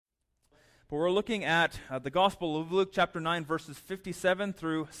But we're looking at the Gospel of Luke, chapter 9, verses 57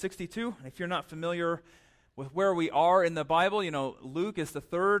 through 62. If you're not familiar with where we are in the Bible, you know, Luke is the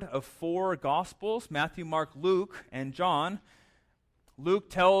third of four Gospels: Matthew, Mark, Luke, and John. Luke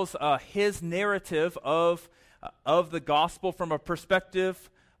tells his narrative of the Gospel from a perspective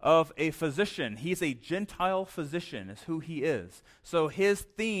of a physician. He's a Gentile physician, is who he is. So his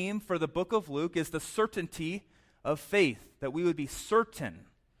theme for the book of Luke is the certainty of faith, that we would be certain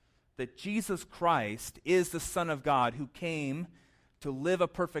that Jesus Christ is the Son of God who came to live a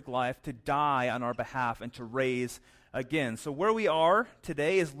perfect life, to die on our behalf, and to raise again. So where we are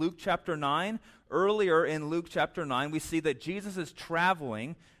today is Luke chapter 9. Earlier in Luke chapter 9, we see that Jesus is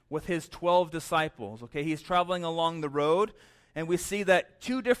traveling with his 12 disciples. Okay, he's traveling along the road, and we see that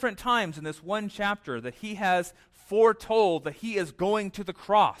two different times in this one chapter that he has foretold that he is going to the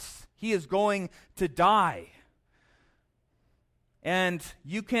cross. He is going to die. And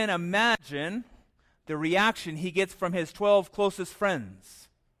you can imagine the reaction he gets from his 12 closest friends,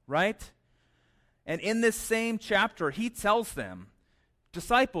 right? And in this same chapter, he tells them,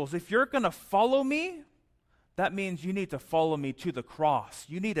 disciples, if you're going to follow me, that means you need to follow me to the cross.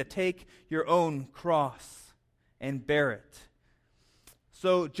 You need to take your own cross and bear it.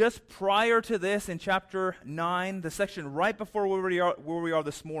 So just prior to this, in chapter 9, the section right before where we are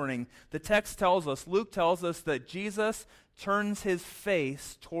this morning, the text tells us, Luke tells us that Jesus turns his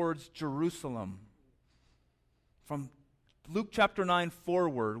face towards Jerusalem. From Luke chapter 9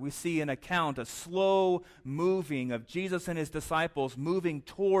 forward, we see an account, a slow moving of Jesus and his disciples moving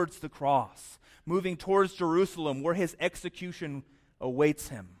towards the cross, moving towards Jerusalem, where his execution awaits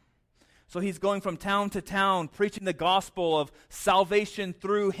him. So he's going from town to town, preaching the gospel of salvation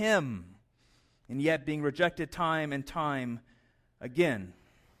through him, and yet being rejected time and time again.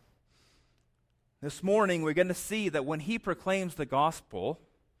 This morning, we're going to see that when he proclaims the gospel,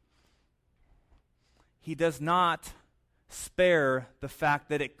 he does not spare the fact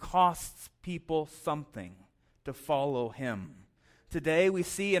that it costs people something to follow him. Today we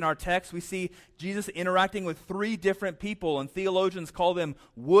see in our text, we see Jesus interacting with three different people, and theologians call them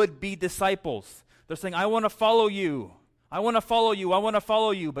would-be disciples. They're saying, I want to follow you. I want to follow you. I want to follow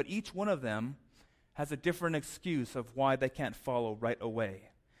you. But each one of them has a different excuse of why they can't follow right away.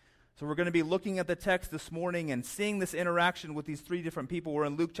 So we're going to be looking at the text this morning and seeing this interaction with these three different people. We're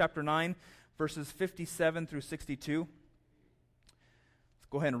in Luke chapter 9, verses 57 through 62. Let's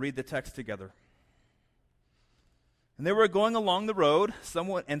go ahead and read the text together. And they were going along the road,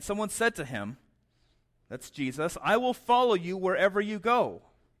 someone said to him, that's Jesus, I will follow you wherever you go.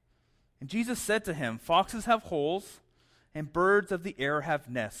 And Jesus said to him, foxes have holes, and birds of the air have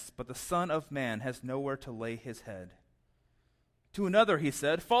nests, but the Son of Man has nowhere to lay his head. To another he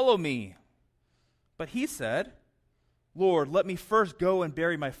said, follow me. But he said, Lord, let me first go and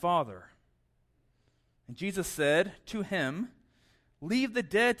bury my father. And Jesus said to him, leave the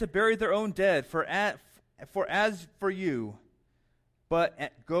dead to bury their own dead, for as for you, but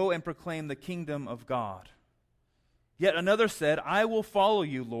go and proclaim the kingdom of God. Yet another said, I will follow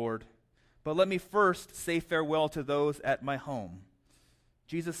you, Lord, but let me first say farewell to those at my home.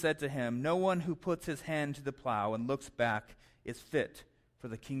 Jesus said to him, no one who puts his hand to the plow and looks back is fit for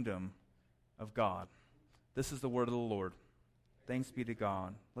the kingdom of God. This is the word of the Lord. Thanks be to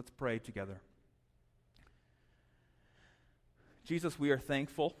God. Let's pray together. Jesus, we are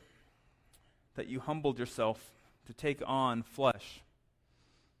thankful that you humbled yourself to take on flesh,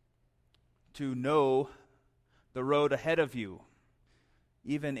 to know the road ahead of you.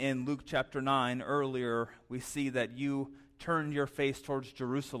 Even in Luke chapter 9, earlier, we see that you turned your face towards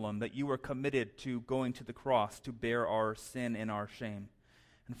Jerusalem, that you were committed to going to the cross to bear our sin and our shame.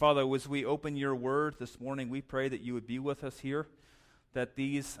 And Father, as we open your word this morning, we pray that you would be with us here, that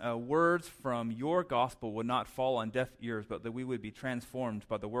these words from your gospel would not fall on deaf ears, but that we would be transformed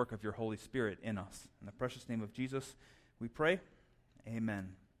by the work of your Holy Spirit in us. In the precious name of Jesus, we pray.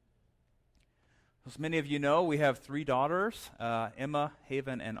 Amen. As many of you know, we have three daughters, Emma,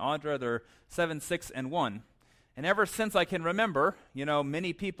 Haven, and Audra. They're 7, 6, and 1. And ever since I can remember, you know,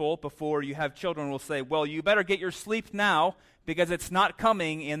 many people before you have children will say, well, you better get your sleep now because it's not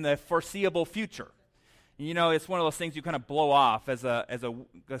coming in the foreseeable future. You know, it's one of those things you kind of blow off as a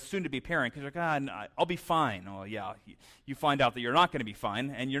soon-to-be parent because you're like, I'll be fine. Oh, yeah, you find out that you're not going to be fine,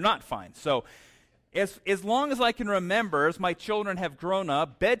 and you're not fine. So as long as I can remember, as my children have grown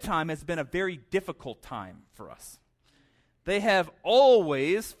up, bedtime has been a very difficult time for us. They have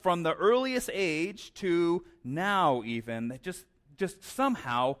always, from the earliest age to now even, just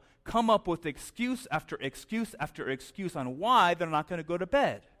somehow come up with excuse after excuse after excuse on why they're not going to go to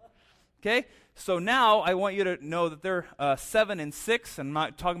bed. Okay? So now I want you to know that they're 7 and 6. And I'm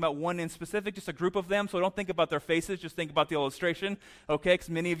not talking about one in specific, just a group of them. So don't think about their faces, just think about the illustration, okay? Because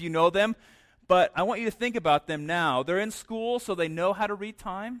many of you know them. But I want you to think about them now. They're in school, so they know how to read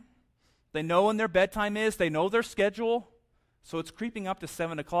time. They know when their bedtime is. They know their schedule. So it's creeping up to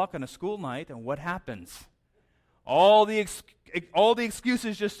 7 o'clock on a school night, and what happens? All the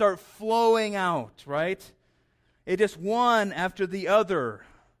excuses just start flowing out, right? It just one after the other.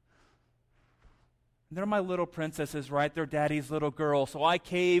 They're my little princesses, right? They're daddy's little girl, so I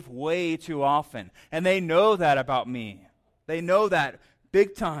cave way too often. And they know that about me. They know that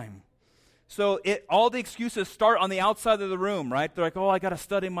big time. So all the excuses start on the outside of the room, right? They're like, oh, I got to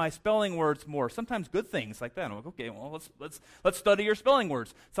study my spelling words more. Sometimes good things like that. I'm like, okay, well, let's study your spelling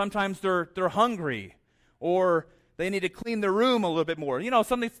words. Sometimes they're hungry, or they need to clean their room a little bit more. You know,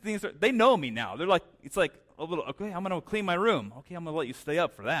 some of these things, they know me now. They're like, it's like a little, okay, I'm going to clean my room. Okay, I'm going to let you stay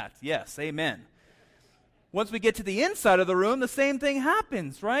up for that. Yes, amen. Once we get to the inside of the room, the same thing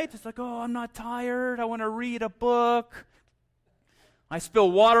happens, right? It's like, oh, I'm not tired. I want to read a book. I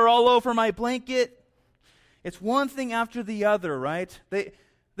spill water all over my blanket. It's one thing after the other, right?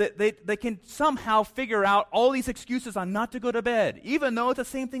 They can somehow figure out all these excuses on not to go to bed, even though it's the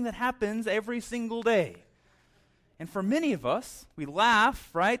same thing that happens every single day. And for many of us, we laugh,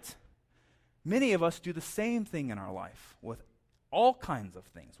 right? Many of us do the same thing in our life with all kinds of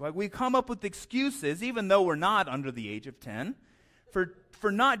things. Right? We come up with excuses, even though we're not under the age of 10,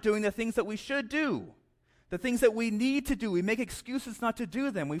 for not doing the things that we should do. The things that we need to do, we make excuses not to do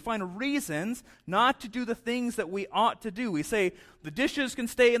them. We find reasons not to do the things that we ought to do. We say, the dishes can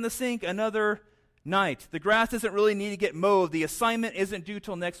stay in the sink another night. The grass doesn't really need to get mowed. The assignment isn't due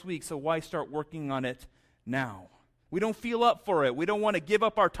till next week, so why start working on it now? We don't feel up for it. We don't want to give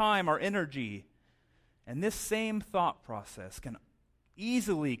up our time, our energy. And this same thought process can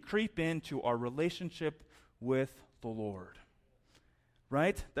easily creep into our relationship with the Lord.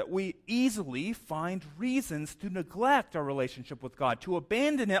 Right? That we easily find reasons to neglect our relationship with God, to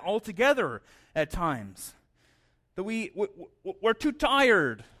abandon it altogether at times. That we're too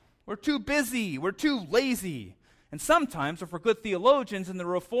tired, we're too busy, we're too lazy. And sometimes, if we're good theologians in the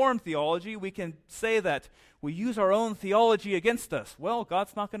Reformed theology, we can say that we use our own theology against us. Well,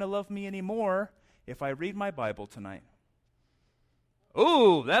 God's not going to love me anymore if I read my Bible tonight.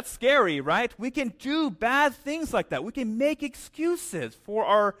 Ooh, that's scary, right? We can do bad things like that. We can make excuses for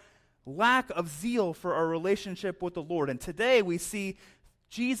our lack of zeal for our relationship with the Lord. And today we see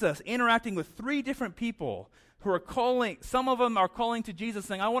Jesus interacting with 3 different people who are calling. Some of them are calling to Jesus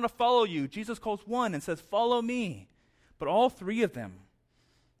saying, I want to follow you. Jesus calls one and says, follow me. But all 3 of them,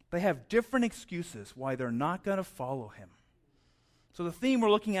 they have different excuses why they're not going to follow him. So the theme we're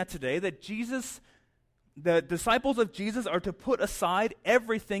looking at today, that the disciples of Jesus are to put aside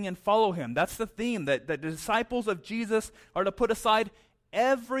everything and follow him. That's the theme, that the disciples of Jesus are to put aside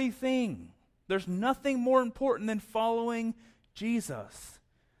everything. There's nothing more important than following Jesus.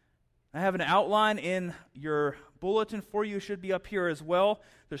 I have an outline in your bulletin for you. It should be up here as well.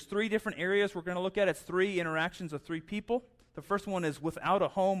 There's 3 different areas we're going to look at. It's 3 interactions of 3 people. The first one is without a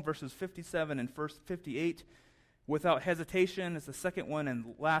home, verses 57 and verse 58. Without hesitation is the second one.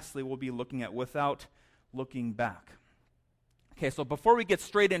 And lastly, we'll be looking at without looking back. Okay, so before we get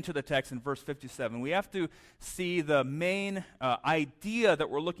straight into the text in verse 57, we have to see the main idea that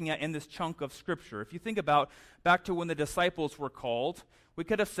we're looking at in this chunk of Scripture. If you think about back to when the disciples were called, we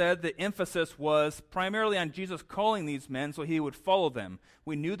could have said the emphasis was primarily on Jesus calling these men so he would follow them.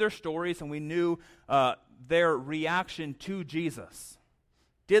 We knew their stories and we knew their reaction to Jesus.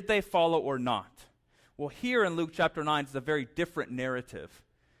 Did they follow or not? Well, here in Luke chapter 9 is a very different narrative.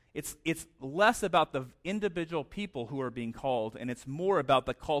 It's less about the individual people who are being called, and it's more about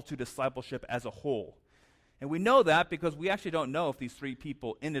the call to discipleship as a whole. And we know that because we actually don't know if these 3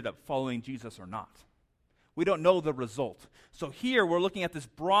 people ended up following Jesus or not. We don't know the result. So here we're looking at this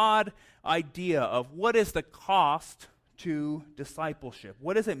broad idea of what is the cost to discipleship.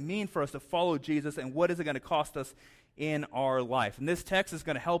 What does it mean for us to follow Jesus, and what is it going to cost us in our life? And this text is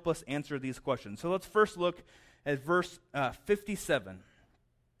going to help us answer these questions. So let's first look at verse 57.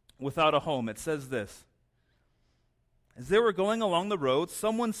 Without a home, it says this. As they were going along the road,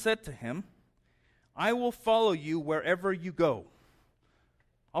 someone said to him, I will follow you wherever you go.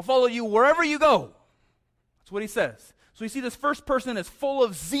 I'll follow you wherever you go. That's what he says. So you see this first person is full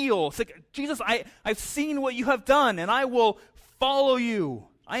of zeal. It's like, Jesus, I've seen what you have done, and I will follow you.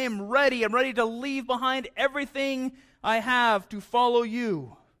 I am ready. I'm ready to leave behind everything I have to follow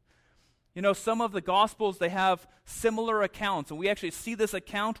you. You know, some of the Gospels, they have similar accounts, and we actually see this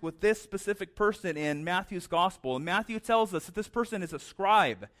account with this specific person in Matthew's Gospel. And Matthew tells us that this person is a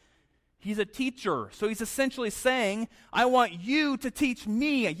scribe. He's a teacher. So he's essentially saying, I want you to teach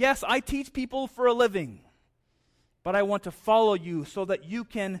me. Yes, I teach people for a living, but I want to follow you so that you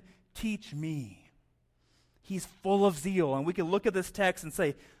can teach me. He's full of zeal. And we can look at this text and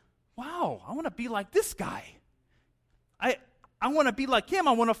say, wow, I want to be like this guy. I want to be like him.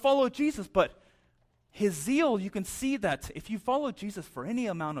 I want to follow Jesus. But his zeal, you can see that if you follow Jesus for any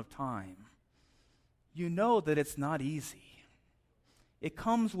amount of time, you know that it's not easy. It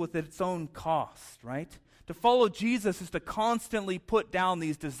comes with its own cost, right? To follow Jesus is to constantly put down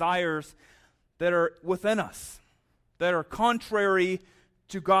these desires that are within us, that are contrary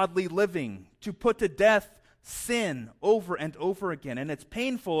to godly living, to put to death sin over and over again. And it's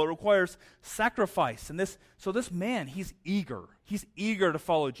painful. It requires sacrifice. And this man, he's eager. He's eager to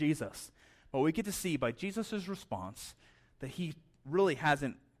follow Jesus. But we get to see by Jesus' response that he really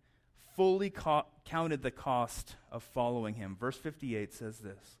hasn't fully counted the cost of following him. Verse 58 says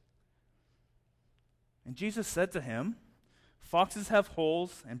this. And Jesus said to him, foxes have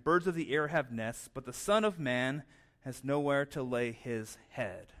holes and birds of the air have nests, but the Son of Man has nowhere to lay his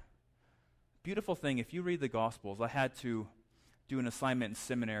head. Beautiful thing, if you read the Gospels, I had to do an assignment in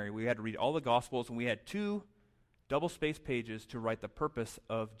seminary. We had to read all the Gospels, and we had 2 double-spaced pages to write the purpose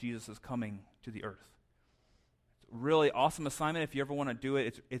of Jesus' coming to the earth. It's a really awesome assignment. If you ever want to do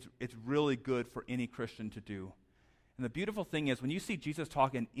it, it's really good for any Christian to do. And the beautiful thing is, when you see Jesus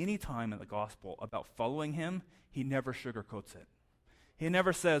talking any time in the Gospel about following him, he never sugarcoats it. He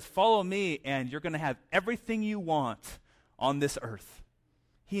never says, follow me, and you're going to have everything you want on this earth.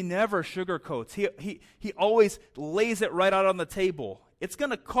 He never sugarcoats. He always lays it right out on the table. It's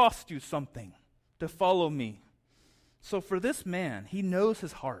going to cost you something to follow me. So for this man, he knows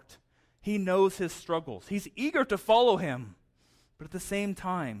his heart. He knows his struggles. He's eager to follow him. But at the same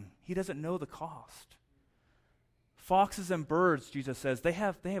time, he doesn't know the cost. Foxes and birds, Jesus says, they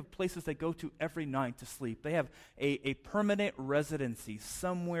have places they go to every night to sleep. They have a permanent residency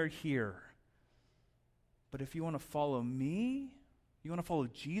somewhere here. But if you want to follow me, you want to follow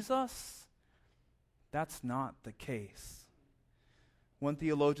Jesus? That's not the case. One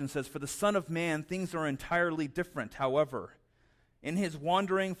theologian says, for the Son of Man, things are entirely different. However, in his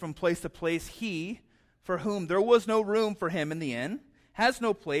wandering from place to place, he, for whom there was no room for him in the inn, has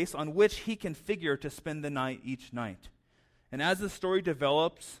no place on which he can figure to spend the night each night. And as the story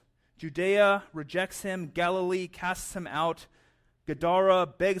develops, Judea rejects him, Galilee casts him out, Gadara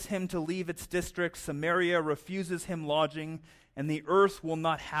begs him to leave its district, Samaria refuses him lodging, and the earth will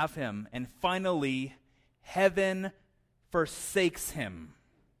not have him. And finally, heaven forsakes him.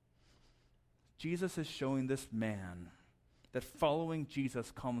 Jesus is showing this man that following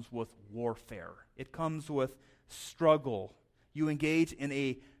Jesus comes with warfare. It comes with struggle. You engage in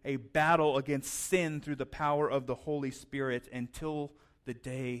a battle against sin through the power of the Holy Spirit until the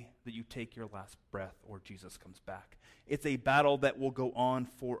day that you take your last breath or Jesus comes back. It's a battle that will go on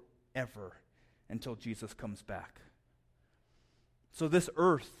forever until Jesus comes back. So this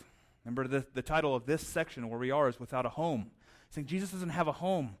earth, remember the title of this section where we are is without a home. Saying Jesus doesn't have a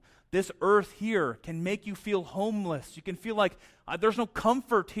home. This earth here can make you feel homeless. You can feel like there's no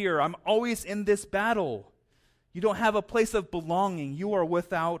comfort here. I'm always in this battle. You don't have a place of belonging. You are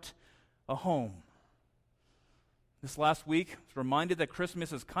without a home. This last week, I was reminded that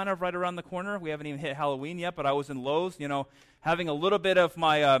Christmas is kind of right around the corner. We haven't even hit Halloween yet, but I was in Lowe's, having a little bit of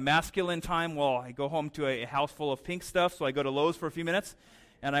my masculine time while I go home to a house full of pink stuff, so I go to Lowe's for a few minutes.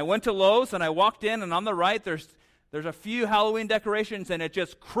 And I went to Lowe's, and I walked in, and on the right, there's a few Halloween decorations, and it's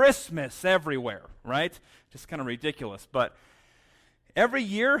just Christmas everywhere, right? Just kind of ridiculous. But every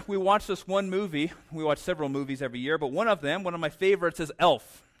year, we watch this one movie. We watch several movies every year, but one of my favorites is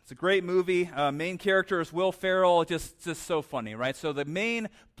Elf. It's a great movie. Main character is Will Ferrell. Just so funny, right? So the main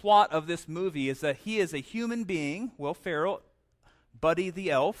plot of this movie is that he is a human being. Will Ferrell, Buddy the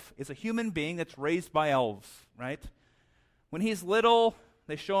elf, is a human being that's raised by elves, right? When he's little,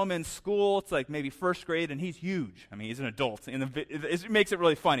 they show him in school. It's like maybe first grade, and he's huge. I mean, he's an adult. It makes it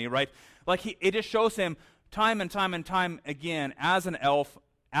really funny, right? Like it just shows him time and time again as an elf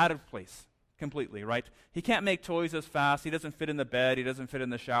out of place. Completely, right? He can't make toys as fast. He doesn't fit in the bed. He doesn't fit in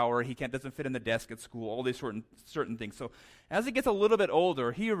the shower. He doesn't fit in the desk at school. All these certain things. So as he gets a little bit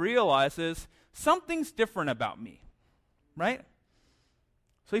older, he realizes something's different about me, right?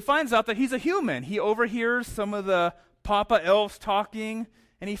 So he finds out that he's a human. He overhears some of the Papa elves talking,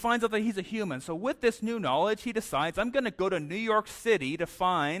 and he finds out that he's a human. So with this new knowledge, he decides, I'm going to go to New York City to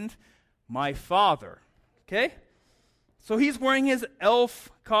find my father. Okay? So he's wearing his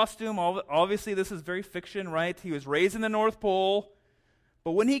elf costume. Obviously, this is very fiction, right? He was raised in the North Pole.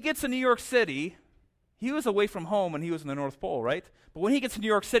 But when he gets to New York City, He was away from home when he was in the North Pole, right? But when he gets to New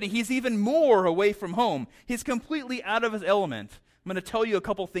York City, he's even more away from home. He's completely out of his element. I'm going to tell you a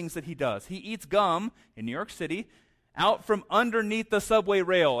couple things that he does. He eats gum in New York City out from underneath the subway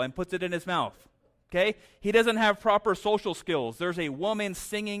rail and puts it in his mouth. Okay? He doesn't have proper social skills. There's a woman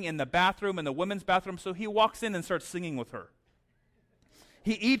singing in the bathroom, in the women's bathroom, so he walks in and starts singing with her.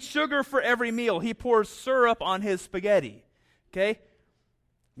 He eats sugar for every meal. He pours syrup on his spaghetti. Okay?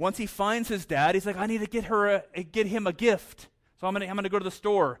 Once he finds his dad, he's like, I need to get him a gift. So I'm gonna go to the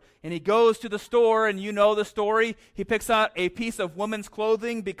store. And he goes to the store, and you know the story. He picks out a piece of women's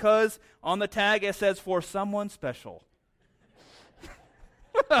clothing because on the tag it says, for someone special.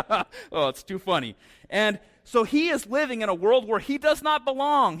 Oh, it's too funny. And so he is living in a world where he does not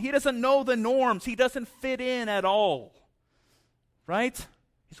belong. He doesn't know the norms. He doesn't fit in at all. Right?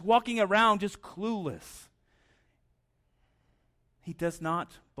 He's walking around just clueless. He does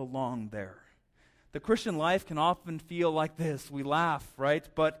not belong there. The Christian life can often feel like this. We laugh, right?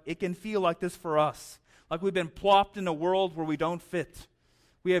 But it can feel like this for us. Like we've been plopped in a world where we don't fit.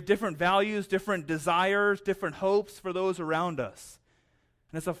 We have different values, different desires, different hopes for those around us.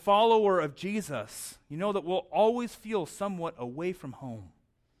 And as a follower of Jesus, you know that we'll always feel somewhat away from home.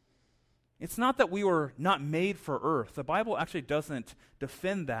 It's not that we were not made for earth. The Bible actually doesn't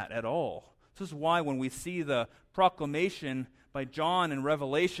defend that at all. This is why when we see the proclamation by John in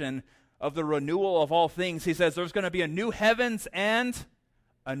Revelation of the renewal of all things, he says there's going to be a new heavens and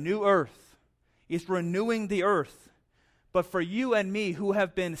a new earth. He's renewing the earth. But for you and me who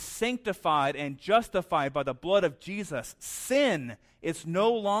have been sanctified and justified by the blood of Jesus, sin is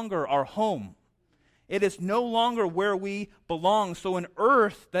no longer our home. It is no longer where we belong. So an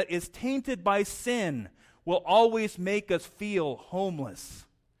earth that is tainted by sin will always make us feel homeless.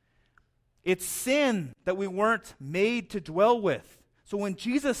 It's sin that we weren't made to dwell with. So when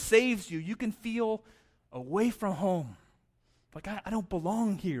Jesus saves you, you can feel away from home. Like, I don't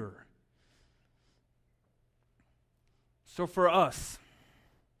belong here. So for us,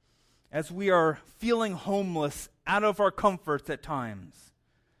 as we are feeling homeless out of our comforts at times,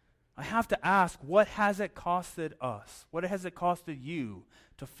 I have to ask, what has it costed us? What has it costed you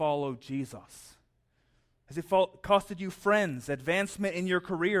to follow Jesus? Has it costed you friends, advancement in your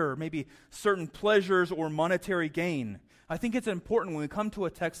career, maybe certain pleasures or monetary gain? I think it's important when we come to a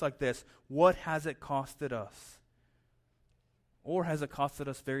text like this, what has it costed us? Or has it costed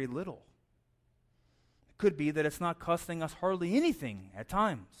us very little? It could be that it's not costing us hardly anything at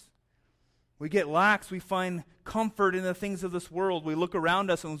times. We get lax, we find comfort in the things of this world. We look around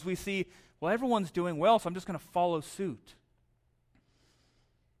us and we see, well, everyone's doing well, so I'm just going to follow suit.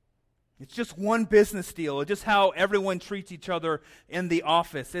 It's just one business deal. It's just how everyone treats each other in the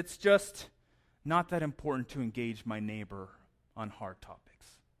office. It's just not that important to engage my neighbor on hard topics.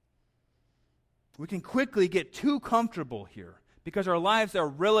 We can quickly get too comfortable here because our lives are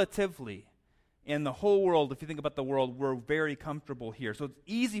relatively, in the whole world, if you think about the world, we're very comfortable here. So it's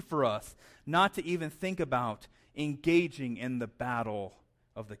easy for us not to even think about engaging in the battle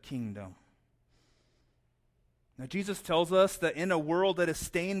of the kingdom. Now, Jesus tells us that in a world that is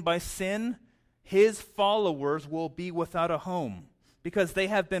stained by sin, his followers will be without a home because they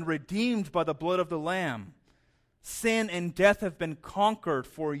have been redeemed by the blood of the Lamb. Sin and death have been conquered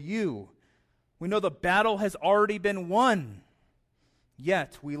for you. We know the battle has already been won.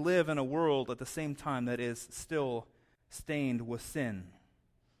 Yet, we live in a world at the same time that is still stained with sin.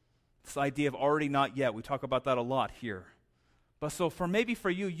 This idea of already not yet, we talk about that a lot here. But so maybe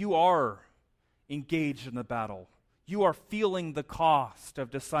for you, you are engaged in the battle. You are feeling the cost of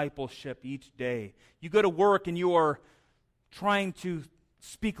discipleship each day. You go to work and you are trying to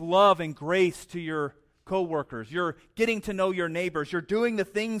speak love and grace to your coworkers. You're getting to know your neighbors. You're doing the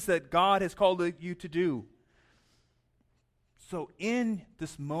things that God has called you to do. So in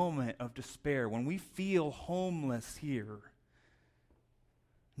this moment of despair, when we feel homeless here,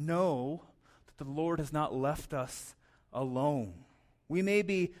 know that the Lord has not left us alone. We may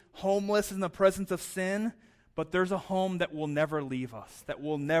be homeless in the presence of sin, but there's a home that will never leave us, that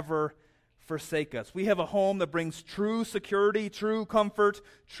will never forsake us. We have a home that brings true security, true comfort,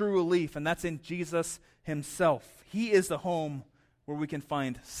 true relief, and that's in Jesus himself. He is the home where we can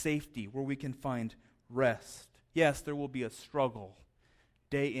find safety, where we can find rest. Yes, there will be a struggle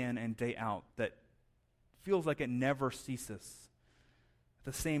day in and day out that feels like it never ceases.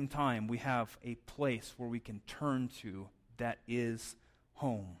 At the same time, we have a place where we can turn to that is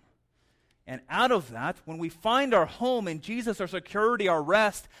home. And out of that, when we find our home in Jesus, our security, our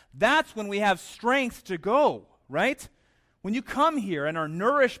rest, that's when we have strength to go, right? When you come here and are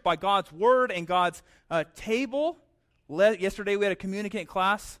nourished by God's word and God's table, yesterday we had a communicant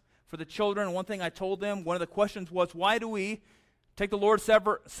class, for the children. One thing I told them, one of the questions was, why do we take the Lord's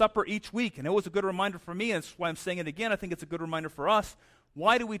Supper each week? And it was a good reminder for me, and that's why I'm saying it again. I think it's a good reminder for us.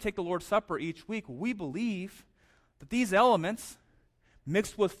 Why do we take the Lord's Supper each week? We believe that these elements,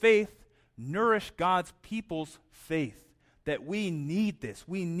 mixed with faith, nourish God's people's faith. That we need this.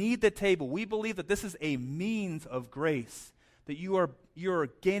 We need the table. We believe that this is a means of grace. That you are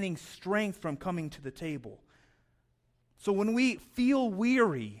gaining strength from coming to the table. So when we feel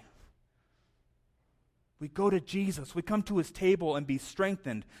weary, we go to Jesus. We come to his table and be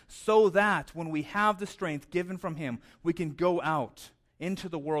strengthened so that when we have the strength given from him, we can go out into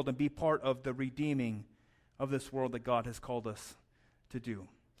the world and be part of the redeeming of this world that God has called us to do.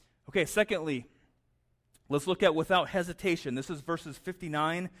 Okay, secondly, let's look at without hesitation. This is verses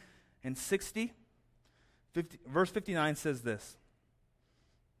 59 and 60. Verse 59 says this.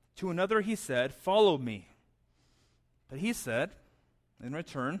 To another he said, follow me. But he said, in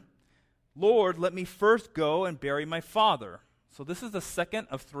return, Lord, let me first go and bury my father. So this is the second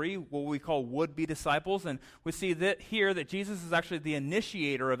of three, what we call would-be disciples. And we see that here that Jesus is actually the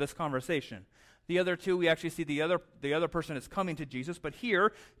initiator of this conversation. The other two, we actually see the other person is coming to Jesus. But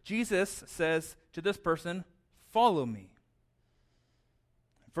here, Jesus says to this person, follow me.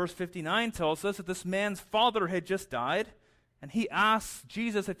 Verse 59 tells us that this man's father had just died, and he asks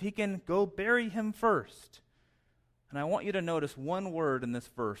Jesus if he can go bury him first. And I want you to notice one word in this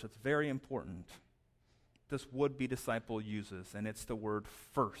verse. It's very important. This would-be disciple uses, and it's the word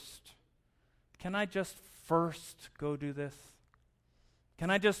first. Can I just first go do this? Can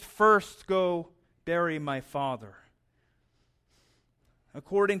I just first go bury my father?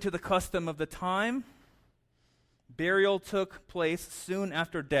 According to the custom of the time, burial took place soon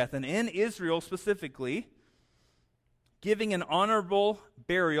after death. And in Israel specifically, giving an honorable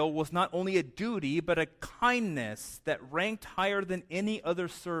burial was not only a duty, but a kindness that ranked higher than any other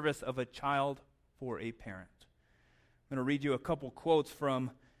service of a child for a parent. I'm going to read you a couple quotes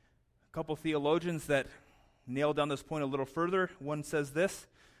from a couple theologians that nail down this point a little further. One says this,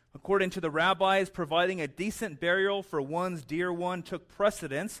 according to the rabbis, providing a decent burial for one's dear one took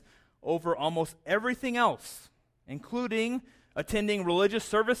precedence over almost everything else, including attending religious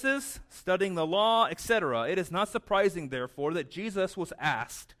services, studying the law, etc. It is not surprising, therefore, that Jesus was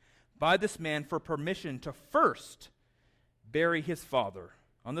asked by this man for permission to first bury his father.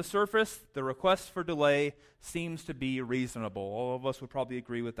 On the surface, the request for delay seems to be reasonable. All of us would probably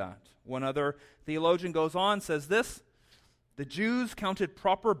agree with that. One other theologian goes on, says this, the Jews counted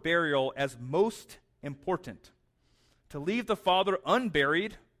proper burial as most important. To leave the father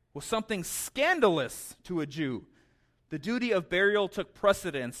unburied was something scandalous to a Jew. The duty of burial took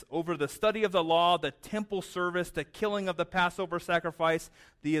precedence over the study of the law, the temple service, the killing of the Passover sacrifice,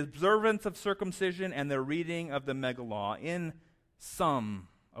 the observance of circumcision, and the reading of the Megillah. In sum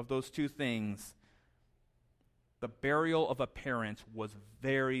of those two things, the burial of a parent was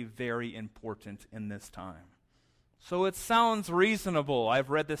very, very important in this time. So it sounds reasonable. I've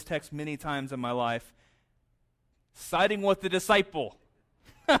read this text many times in my life, siding with the disciple,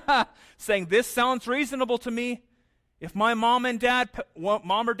 saying, this sounds reasonable to me. If my mom or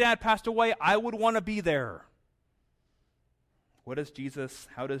dad passed away, I would want to be there. How does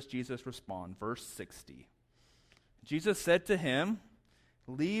Jesus respond? Verse 60. Jesus said to him,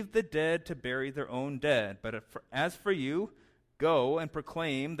 leave the dead to bury their own dead, but as for you, go and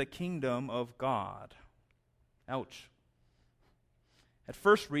proclaim the kingdom of God. Ouch. At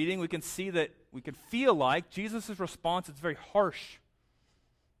first reading, we can feel like Jesus' response is very harsh.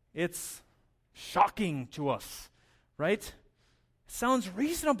 It's shocking to us. Right? It sounds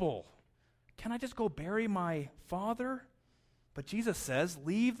reasonable. Can I just go bury my father? But Jesus says,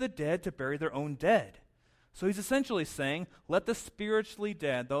 leave the dead to bury their own dead. So he's essentially saying, let the spiritually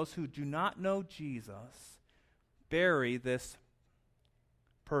dead, those who do not know Jesus, bury this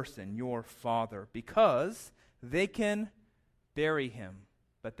person, your father, because they can bury him,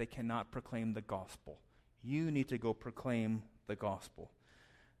 but they cannot proclaim the gospel. You need to go proclaim the gospel.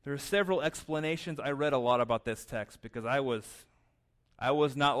 There are several explanations. I read a lot about this text because I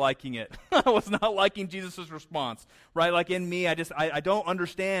was not liking it. I was not liking Jesus' response, right? Like in me, I don't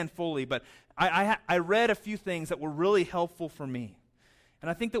understand fully, but I read a few things that were really helpful for me.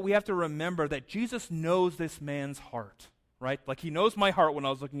 And I think that we have to remember that Jesus knows this man's heart, right? Like he knows my heart when I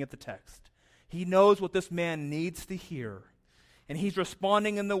was looking at the text. He knows what this man needs to hear. And he's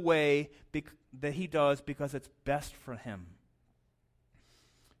responding in the way that he does because it's best for him.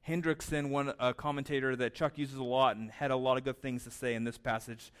 Hendrickson, a commentator that Chuck uses a lot and had a lot of good things to say in this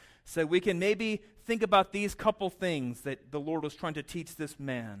passage, said we can maybe think about these couple things that the Lord was trying to teach this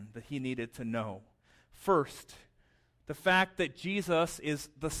man that he needed to know. First, The fact that Jesus is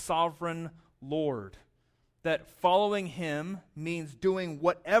the sovereign Lord. That following him means doing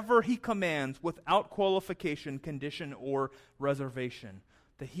whatever he commands without qualification, condition, or reservation.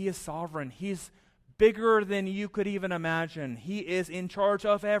 That he is sovereign. He's bigger than you could even imagine. He is in charge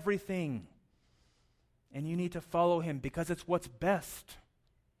of everything. And you need to follow him because it's what's best.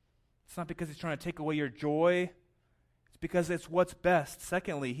 It's not because he's trying to take away your joy. It's because it's what's best.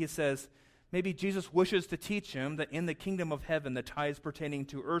 Secondly, he says, maybe Jesus wishes to teach him that in the kingdom of heaven, the ties pertaining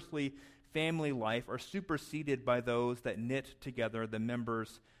to earthly family life are superseded by those that knit together the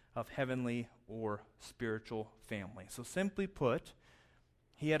members of heavenly or spiritual family. So simply put,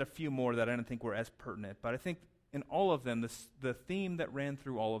 he had a few more that I don't think were as pertinent, but I think in all of them, the theme that ran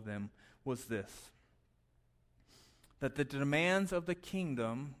through all of them was this: that the demands of the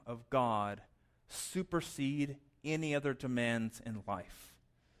kingdom of God supersede any other demands in life.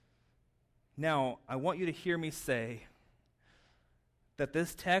 Now, I want you to hear me say that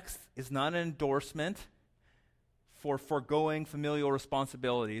this text is not an endorsement for foregoing familial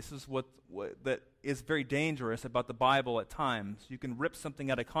responsibilities. This is what that is very dangerous about the Bible at times. You can rip something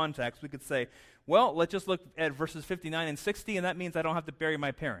out of context. We could say, well, let's just look at verses 59 and 60, and that means I don't have to bury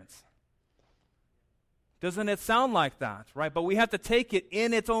my parents. Doesn't it sound like that, right? But we have to take it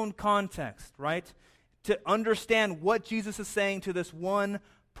in its own context, right? To understand what Jesus is saying to this one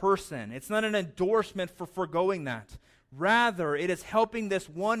person. It's not an endorsement for foregoing that. Rather, it is helping this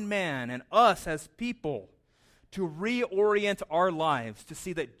one man and us as people to reorient our lives, to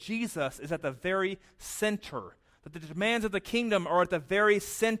see that Jesus is at the very center, that the demands of the kingdom are at the very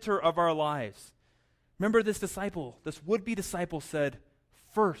center of our lives. Remember this disciple, this would-be disciple said,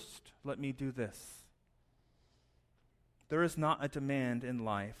 "First, let me do this." There is not a demand in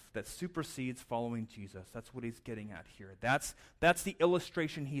life that supersedes following Jesus. That's what he's getting at here. That's the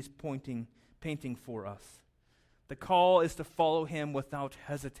illustration he's painting for us. The call is to follow him without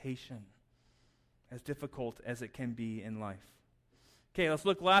hesitation, as difficult as it can be in life. Okay, let's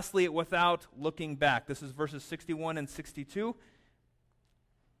look lastly at without looking back. This is verses 61 and 62.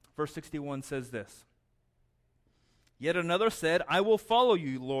 Verse 61 says this: "Yet another said, I will follow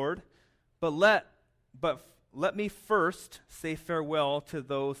you, Lord, but let me first say farewell to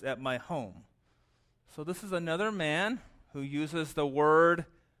those at my home." So this is another man who uses the word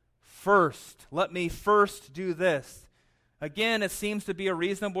first. Let me first do this. Again, it seems to be a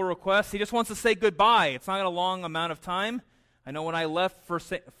reasonable request. He just wants to say goodbye. It's not a long amount of time. I know when I left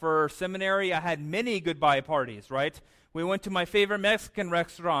for seminary, I had many goodbye parties, right? We went to my favorite Mexican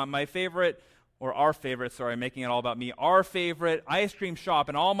restaurant, our favorite, making it all about me, our favorite ice cream shop,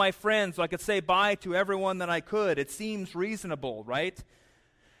 and all my friends, so I could say bye to everyone that I could. It seems reasonable, right?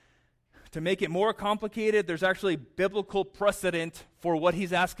 To make it more complicated, there's actually biblical precedent for what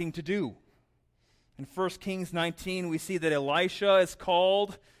he's asking to do. In 1 Kings 19, we see that Elisha is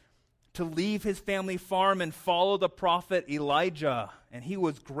called to leave his family farm and follow the prophet Elijah, and he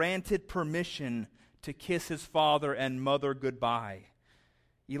was granted permission to kiss his father and mother goodbye.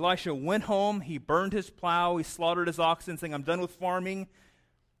 Elisha went home, he burned his plow, he slaughtered his oxen, saying, "I'm done with farming,"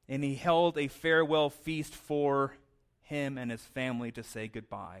 and he held a farewell feast for him and his family to say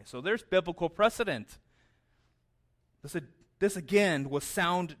goodbye. So there's biblical precedent. This again was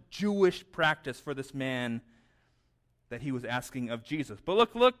sound Jewish practice for this man that he was asking of Jesus. But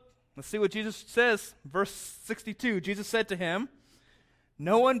look, let's see what Jesus says. Verse 62, Jesus said to him,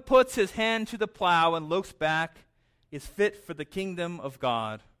 "No one puts his hand to the plow and looks back is fit for the kingdom of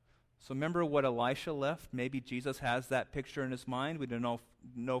God." So remember what Elisha left? Maybe Jesus has that picture in his mind. We don't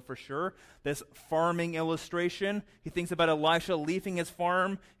know for sure. This farming illustration. He thinks about Elisha leaving his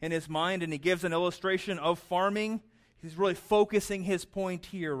farm in his mind, and he gives an illustration of farming. He's really focusing his point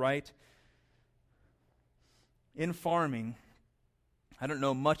here, right? In farming, I don't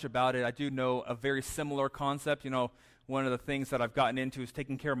know much about it. I do know a very similar concept. One of the things that I've gotten into is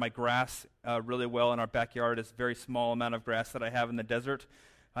taking care of my grass really well in our backyard. It's a very small amount of grass that I have in the desert.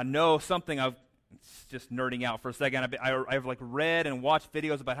 I know something it's just nerding out for a second. I've read and watched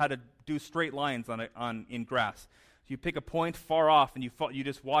videos about how to do straight lines in grass. So you pick a point far off and you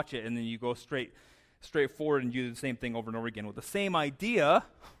just watch it, and then you go straight forward and do the same thing over and over again. With the same idea,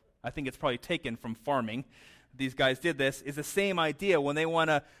 I think it's probably taken from farming. These guys did this, is the same idea. When they want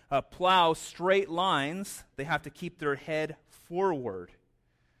to plow straight lines, they have to keep their head forward.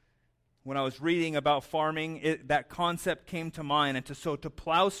 When I was reading about farming, that concept came to mind. And to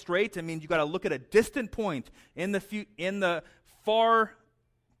plow straight, it means you got to look at a distant point in the far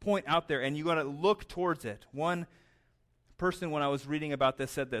point out there, and you got to look towards it. One person, when I was reading about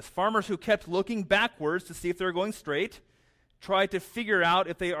this, said this: farmers who kept looking backwards to see if they were going straight tried to figure out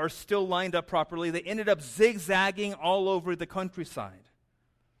if they are still lined up properly. They ended up zigzagging all over the countryside.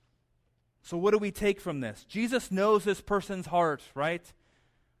 So what do we take from this? Jesus knows this person's heart, right?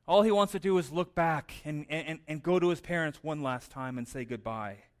 All he wants to do is look back and go to his parents one last time and say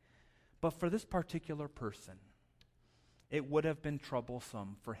goodbye. But for this particular person, it would have been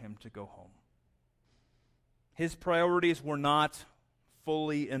troublesome for him to go home. His priorities were not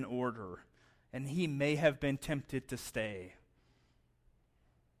fully in order, and he may have been tempted to stay.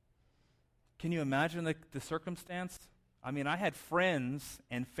 Can you imagine the circumstance? I mean, I had friends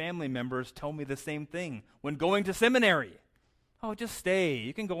and family members tell me the same thing when going to seminary. Oh, just stay.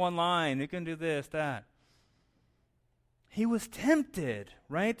 You can go online. You can do this, that. He was tempted,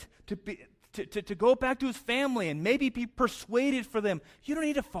 right, to go back to his family and maybe be persuaded for them. You don't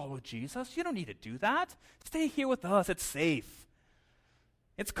need to follow Jesus. You don't need to do that. Stay here with us. It's safe.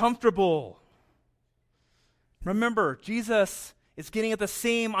 It's comfortable. Remember, Jesus is getting at the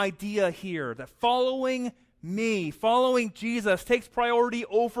same idea here, that following me, following Jesus, takes priority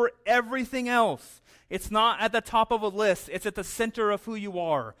over everything else. It's not at the top of a list. It's at the center of who you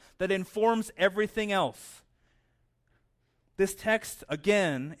are that informs everything else. This text,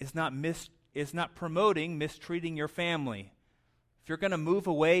 again, is not promoting mistreating your family. If you're going to move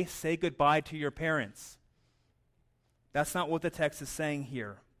away, say goodbye to your parents. That's not what the text is saying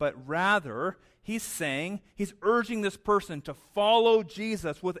here. But rather, he's urging this person to follow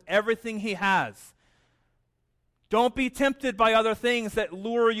Jesus with everything he has. Don't be tempted by other things that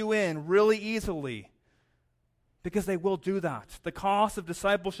lure you in really easily, because they will do that. The cost of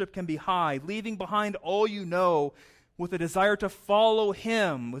discipleship can be high. Leaving behind all you know with a desire to follow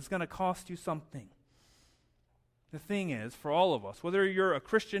him is going to cost you something. The thing is, for all of us, whether you're a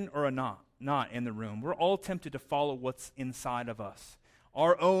Christian or not in the room, we're all tempted to follow what's inside of us,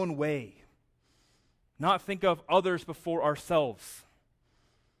 our own way, not think of others before ourselves.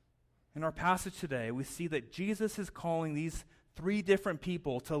 In our passage today, we see that Jesus is calling these three different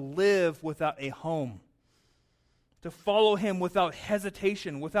people to live without a home, to follow him without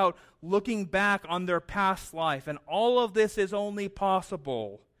hesitation, without looking back on their past life. And all of this is only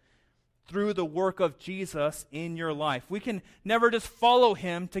possible through the work of Jesus in your life. We can never just follow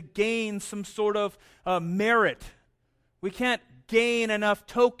him to gain some sort of merit. We can't gain enough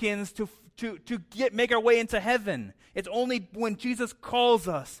tokens to make our way into heaven. It's only when Jesus calls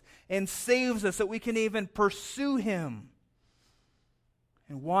us and saves us that we can even pursue him.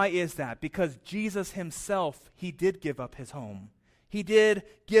 And why is that? Because Jesus himself, he did give up his home. He did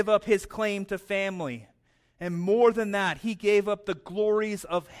give up his claim to family. And more than that, he gave up the glories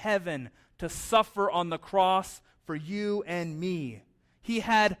of heaven to suffer on the cross for you and me. He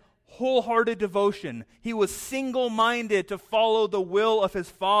had wholehearted devotion. He was single-minded to follow the will of his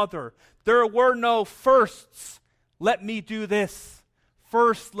Father. There were no firsts. Let me do this.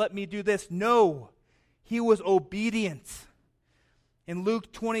 First, let me do this. No, he was obedient. In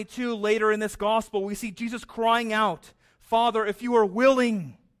Luke 22, later in this gospel, we see Jesus crying out, Father, if you are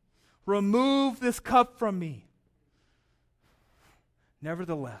willing, remove this cup from me.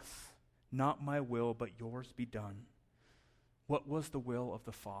 Nevertheless, not my will, but yours be done. What was the will of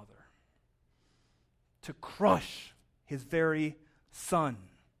the Father? To crush his very Son,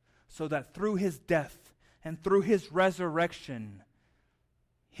 so that through his death and through his resurrection,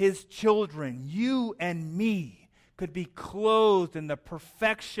 his children, you and me, could be clothed in the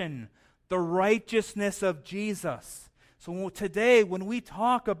perfection, the righteousness of Jesus. So today, when we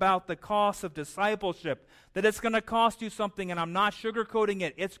talk about the cost of discipleship, that it's going to cost you something, and I'm not sugarcoating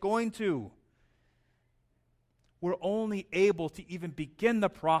it, it's going to. We're only able to even begin the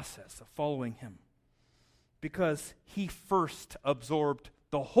process of following him because he first absorbed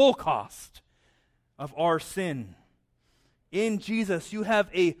the whole cost of our sin. In Jesus, you have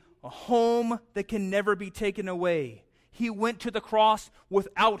a home that can never be taken away. He went to the cross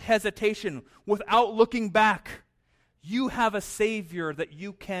without hesitation, without looking back. You have a Savior that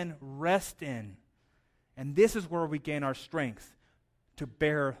you can rest in. And this is where we gain our strength to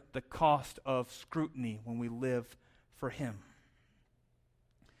bear the cost of scrutiny when we live for him.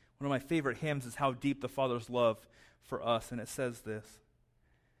 One of my favorite hymns is How Deep the Father's Love for Us, and it says this: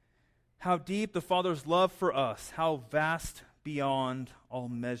 How deep the Father's love for us, how vast beyond all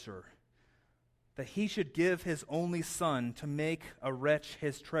measure, that he should give his only Son to make a wretch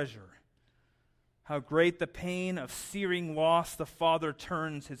his treasure. How great the pain of searing loss, the Father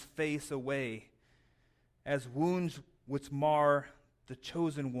turns his face away, as wounds which mar the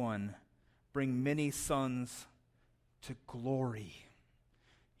chosen one bring many sons to glory.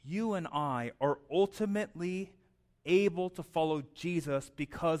 You and I are ultimately able to follow Jesus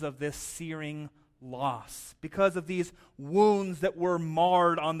because of this searing loss, because of these wounds that were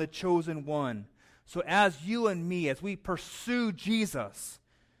marred on the chosen one. So as you and me, as we pursue Jesus,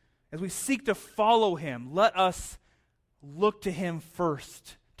 as we seek to follow him, let us look to him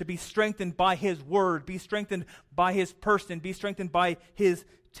first, to be strengthened by his word, be strengthened by his person, be strengthened by his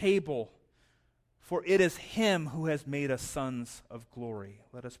table. For it is him who has made us sons of glory.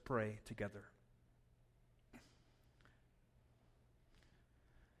 Let us pray together.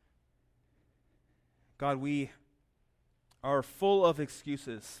 God, we are full of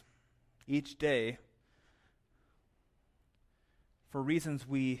excuses each day for reasons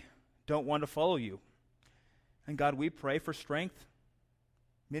we don't want to follow you. And God, we pray for strength.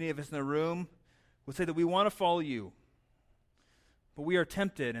 Many of us in the room would say that we want to follow you, but we are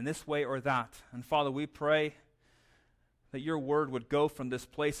tempted in this way or that. And Father, we pray that your word would go from this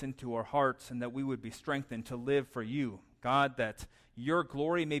place into our hearts and that we would be strengthened to live for you. God, that your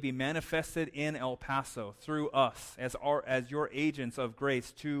glory may be manifested in El Paso through us as your agents of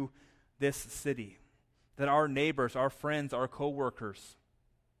grace to this city. That our neighbors, our friends, our co-workers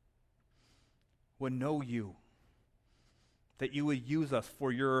would know you. That you would use us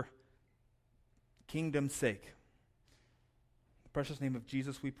for your kingdom's sake. In the precious name of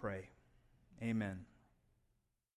Jesus we pray. Amen.